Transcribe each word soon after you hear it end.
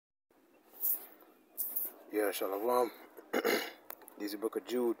Yeah, Shalom. This is the book of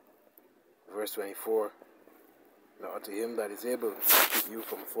Jude, verse 24. Now unto him that is able to keep you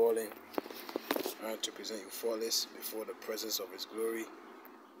from falling, and to present you faultless before the presence of his glory,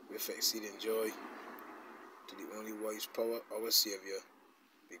 with exceeding joy, to the only wise power, our Savior,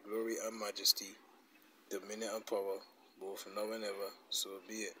 be glory and majesty, dominion and power, both now and ever, so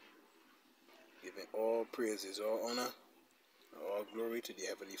be it. Giving all praises, all honor, and all glory to the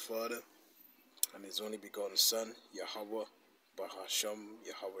Heavenly Father, and his only begotten Son, Yahweh, Bahasham,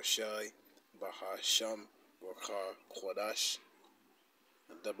 Yahweh Shai, Bahasham, Wakar, Kwadash,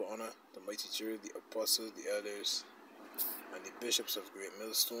 and double honor, the mighty church, the apostles, the elders, and the bishops of Great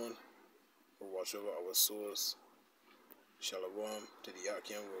Millstone, who watch over our souls. Shalom to the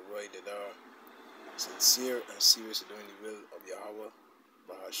Yakim worldwide that are sincere and serious in doing the will of Yahweh,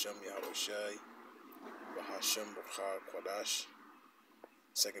 Bahasham, Yahweh Shai, Bahasham, Wakar, Kwadash.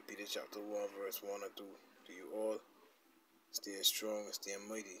 2 Peter chapter 1, verse 1 and 2. To you all, stay strong and stay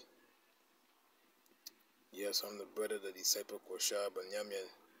mighty. Yes, I'm the brother, the disciple Koshar Banyamin,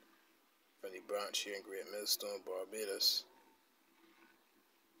 from the branch here in Great Millstone, Barbados.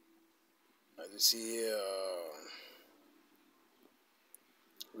 As you see here,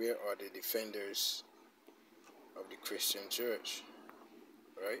 where are the defenders of the Christian church?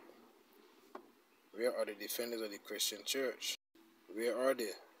 Right? Where are the defenders of the Christian church? Where are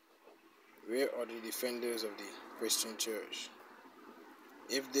they? Where are the defenders of the Christian church?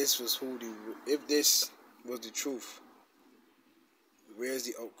 If this was the truth, where's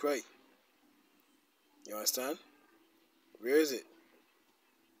the outcry? You understand? Where is it?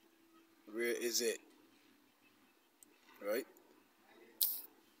 Where is it? Right?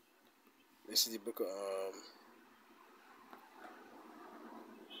 This is the book of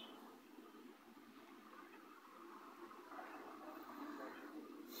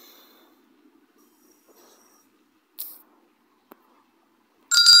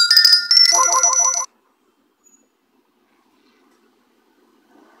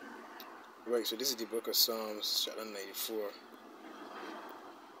right, so this is the book of Psalms, chapter 94,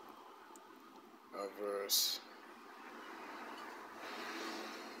 verse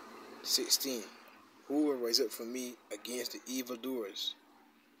 16. Who will rise up for me against the evildoers?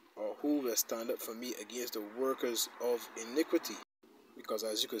 Or who will stand up for me against the workers of iniquity? Because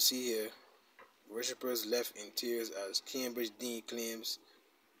as you can see here, worshippers left in tears as Cambridge Dean claims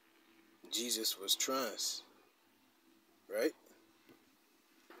Jesus was trans. Right?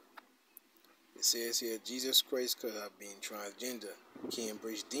 It says here, Jesus Christ could have been transgender.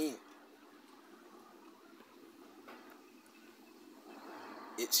 Cambridge Dean.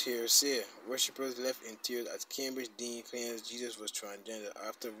 It's here said, worshippers left in tears as Cambridge Dean claims Jesus was transgender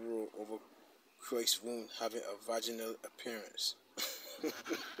after rule over Christ's wound having a vaginal appearance.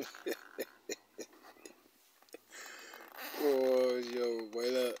 Oh, yo,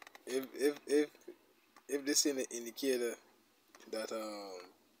 well, if this is an indicator that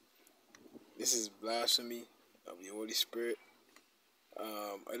this is blasphemy of the Holy Spirit,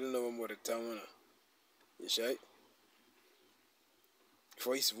 I don't know what more to tell you. Yes, right?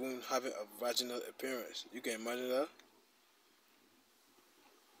 Christ's wound having a vaginal appearance. You can imagine that?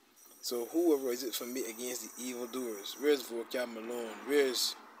 So who will rise it for me against the evildoers? Where's Vocab Malone?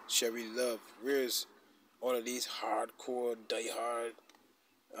 Where's Sherry Love? Where's all of these hardcore, diehard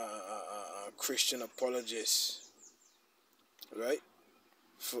Christian apologists? Right?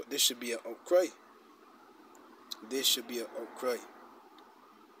 This should be an outcry. This should be an outcry.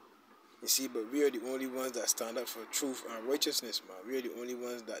 You see, but we are the only ones that stand up for truth and righteousness, man. We are the only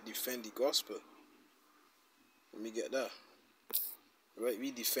ones that defend the gospel. Let me get that. Right?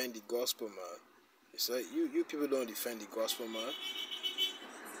 We defend the gospel, man. It's like you people don't defend the gospel, man.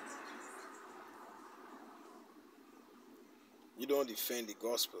 You don't defend the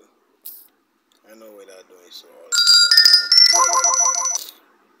gospel. I know what they're doing, so all that stuff.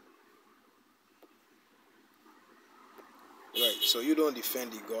 Right, so you don't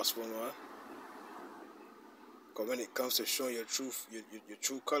defend the gospel, man. Because when it comes to showing your truth, your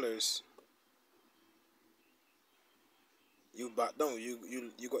true colors, you back down. You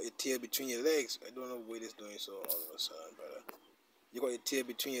got your tail between your legs. I don't know what it's doing, so all of a sudden, brother. You got your tail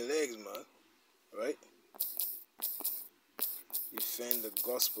between your legs, man. Right? Defend the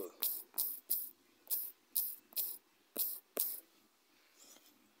gospel.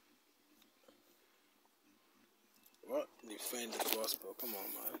 What? Defend the gospel. Come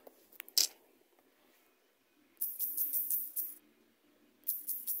on, man.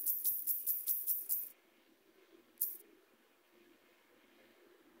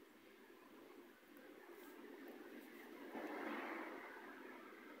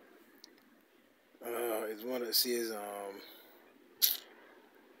 it's one that says I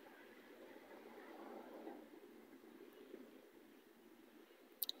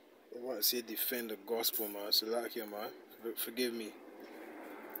want to say defend the gospel, man. So like here, man. Forgive me.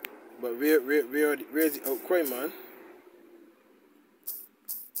 But where's the outcry, man?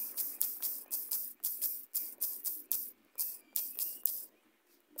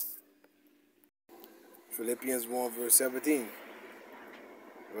 Philippians 1 verse 17.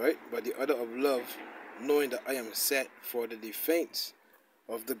 Right? But the other of love, knowing that I am set for the defense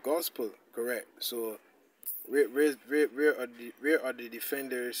of the gospel. Correct. So where are the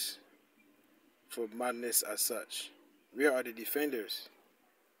defenders for madness as such? Where are the defenders?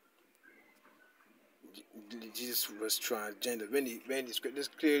 Jesus was transgender. When the scriptures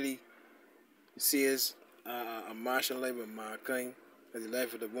clearly says a martial life with mankind as the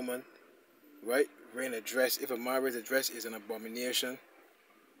life of the woman, right? Wearing a dress. If a man wears a dress, is an abomination,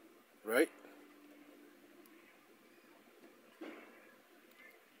 right?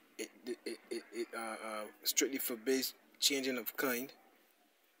 It strictly forbids changing of kind,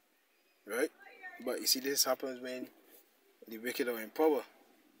 right? But you see, this happens when the wicked are in power,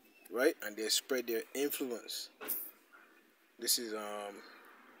 right? And they spread their influence. This is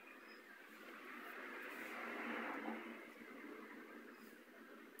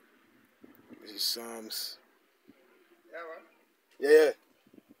Psalms. Yeah.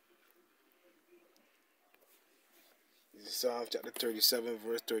 This is Psalms chapter 37,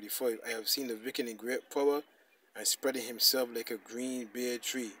 verse 35. I have seen the wicked in great power and spreading himself like a green bare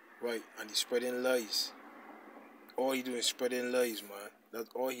tree. Right, and he's spreading lies. All he doing is spreading lies, man. That's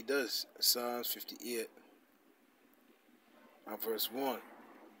all he does. Psalms 58 and verse 1.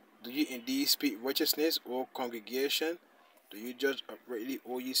 Do you indeed speak righteousness, O congregation? Do you judge uprightly,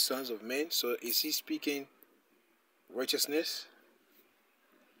 O ye sons of men? So is he speaking righteousness?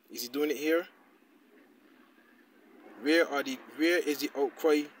 Is he doing it here? Where is the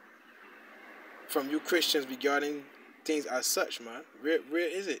outcry from you Christians regarding things as such, man? Where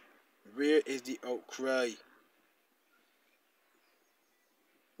is it? Where is the outcry?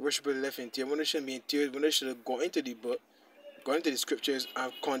 Worshipers left in tears. When they shouldn't be in tears, when they should have gone into the book, gone into the scriptures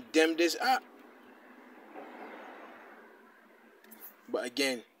and condemned this act. But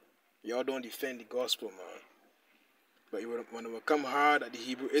again, y'all don't defend the gospel, man. But when it will come hard at the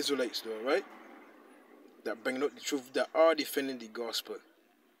Hebrew Israelites, though, right? That bring out the truth, that are defending the gospel,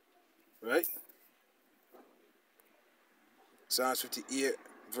 right? Psalms 58,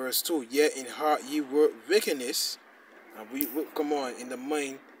 verse 2. Yet in heart ye work wickedness. And we come on, in the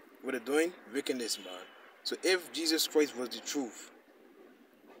mind, what they're doing? Wickedness, man. So if Jesus Christ was the truth,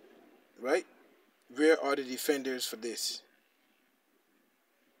 right? Where are the defenders for this?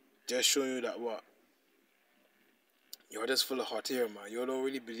 Just showing you that what? You're just full of hot air, man. You don't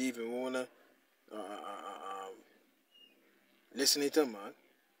really believe in wanna listen to them, man.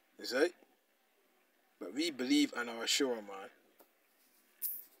 Is right? But we believe and are sure, man.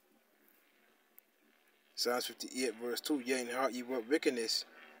 Psalms 58 verse 2. Yea, in heart ye work wickedness,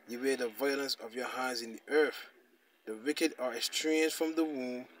 ye wear the violence of your hands in the earth. The wicked are estranged from the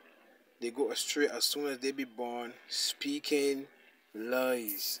womb. They go astray as soon as they be born, speaking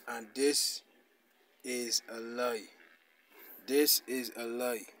lies. And this is a lie. This is a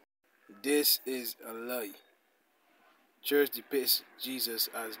lie. This is a lie. Church depicts Jesus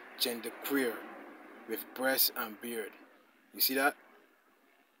as genderqueer with breast and beard. You see that?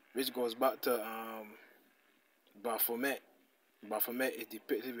 Which goes back to Baphomet. Baphomet is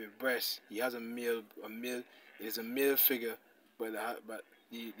depicted with breasts. He has it is a male figure, but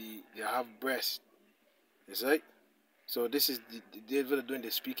they have breasts. It's right. So this is they're doing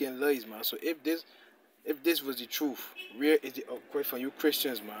the speaking lies, man. So if this was the truth, where is the outcry from you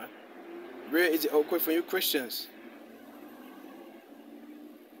Christians, man? Where is the outcry from you Christians?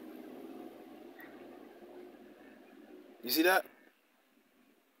 You see that?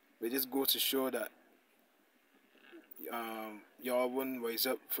 But this goes to show that y'all wouldn't rise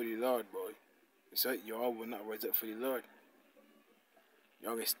up for the Lord, boy. It's like y'all will not rise up for the Lord.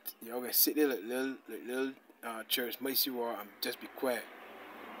 Y'all gonna sit there like little church mice you are and just be quiet.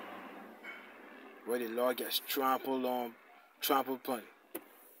 Where the Lord gets trampled upon.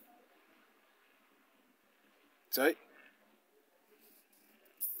 It's right?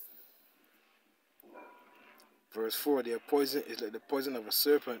 Verse 4, their poison is like the poison of a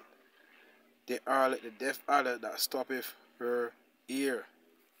serpent. They are like the deaf adder that stoppeth her ear.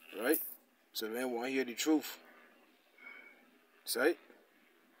 Right? So they want to hear the truth. That's right?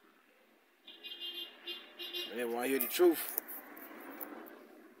 They want to hear the truth.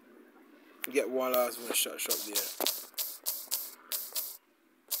 Get one last one shot there.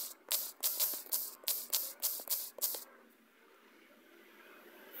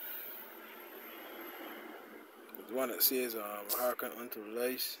 The one that says, hearken unto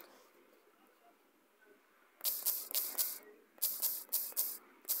lies.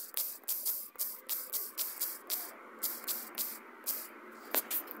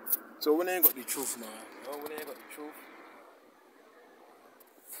 So when I ain't got the truth, man. You know, when I ain't got the truth.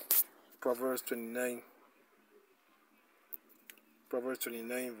 Proverbs 29,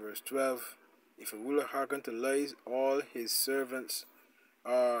 verse 12. If a ruler hearken to lies, all his servants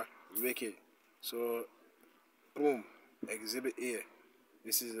are wicked. So, boom, exhibit A.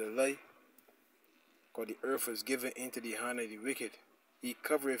 This is a lie, because the earth was given into the hand of the wicked. He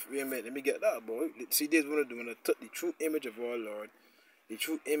covereth, wait a minute, let me get that, boy. See, this is what I do when I took the true image of our Lord, the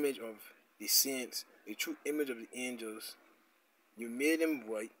true image of the saints, the true image of the angels. You made him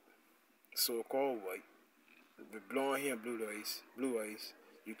white, so-called white, with blonde hair and blue eyes.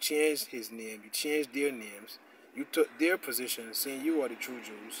 You changed his name, you changed their names, you took their position, saying you are the true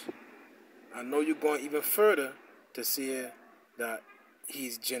Jews. I know you're going even further to say that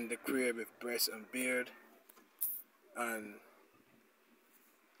he's genderqueer with breast and beard, and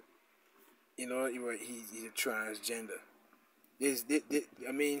you know he's a transgender. This,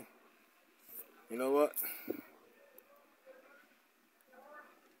 I mean, you know what?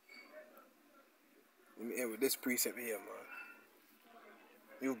 Let me end with this precept here, man.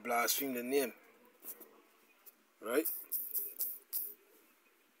 You blaspheme the name, right?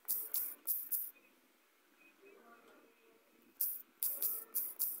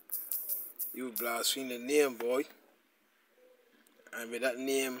 You blaspheme the name, boy. And with that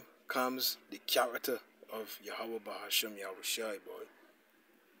name comes the character of Yahweh Bahasham Yahweh Shai, boy.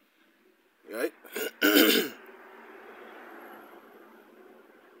 Right?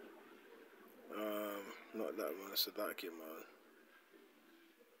 Not that one, it's that kid, man.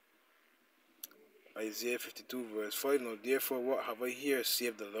 Isaiah 52 verse 5. Now therefore what have I here,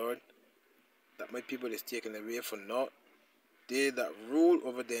 save the Lord, that my people is taken away for naught? They that rule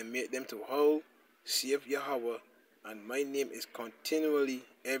over them make them to howl, save Yahweh, and my name is continually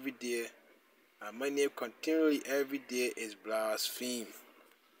every day, and my name continually every day is blasphemed.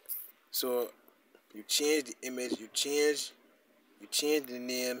 So you change the image, you change the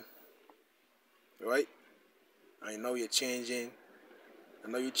name, right? And now you're changing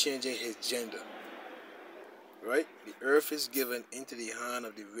his gender. Right? The earth is given into the hand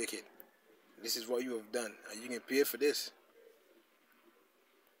of the wicked. This is what you have done, and you can pay for this.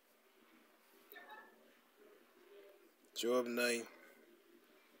 Job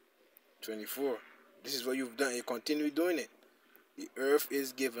 9:24. This is what you've done. You continue doing it. The earth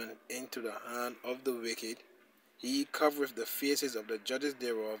is given into the hand of the wicked. He covereth the faces of the judges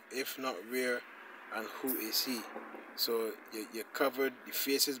thereof, if not where, and who is he? So you covered the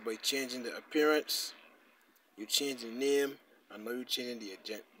faces by changing the appearance. You change the name, and now you're changing their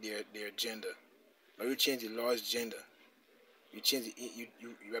gender. Now you change the Lord's gender. You change the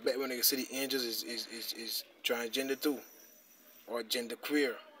I bet when they say the angels is transgender too, or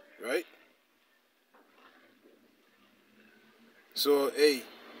genderqueer, right? So hey,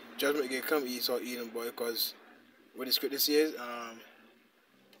 judgment can come Esau Edom, boy, because what the scripture says.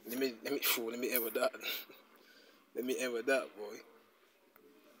 Let me end with that. Let me end with that, boy.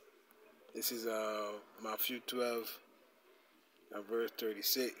 This is Matthew 12 and verse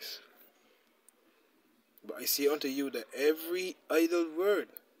 36. But I say unto you that every idle word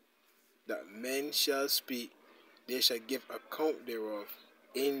that men shall speak, they shall give account thereof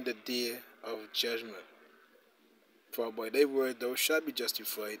in the day of judgment. For by thy word thou shalt be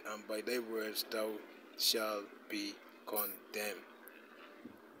justified, and by thy words thou shalt be condemned.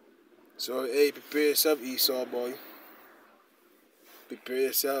 So hey, prepare yourself, Esau, boy. Prepare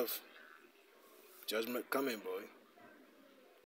yourself. Judgment coming, boy.